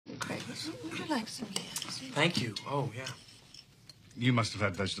Would you like some yams? Thank you. Oh, yeah. You must have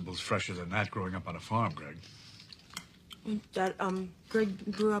had vegetables fresher than that growing up on a farm, Greg. Dad,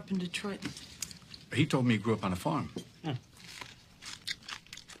 Greg grew up in Detroit. He told me he grew up on a farm.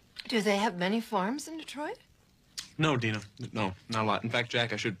 Do they have many farms in Detroit? No, Dina. No, not a lot. In fact,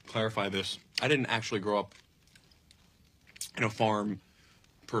 Jack, I should clarify this. I didn't actually grow up in a farm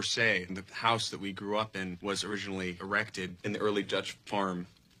per se. The house that we grew up in was originally erected in the early Dutch farm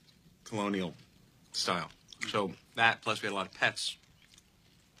colonial style. So that, plus we had a lot of pets.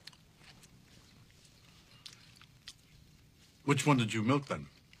 Which one did you milk then?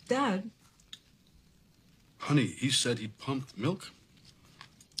 Dad, Honey, he said he pumped milk.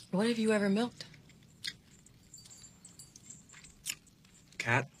 what have you ever milked?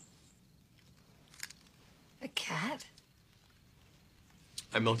 Cat? A cat?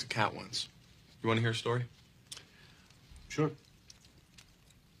 I milked a cat once. You want to hear a story? Sure.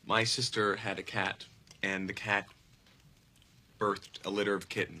 My sister had a cat, and the cat birthed a litter of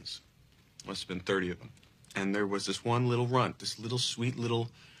kittens. Must have been 30 of them. And there was this one little runt, this little sweet little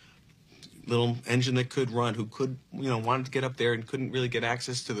engine that could run, who could, wanted to get up there and couldn't really get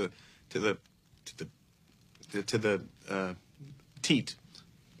access to the teat.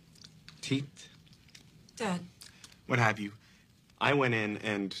 Teat? Dad. What have you. I went in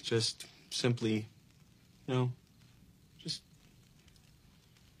and just simply, just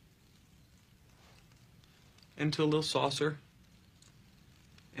into a little saucer,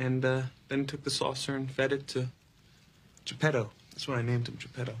 and then took the saucer and fed it to Geppetto. That's what I named him,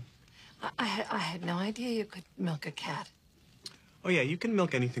 Geppetto. I had no idea you could milk a cat. Oh, yeah, you can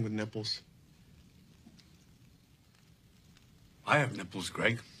milk anything with nipples. I have nipples,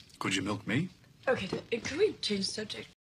 Greg. Could you milk me? Okay, Dad, can we change the subject?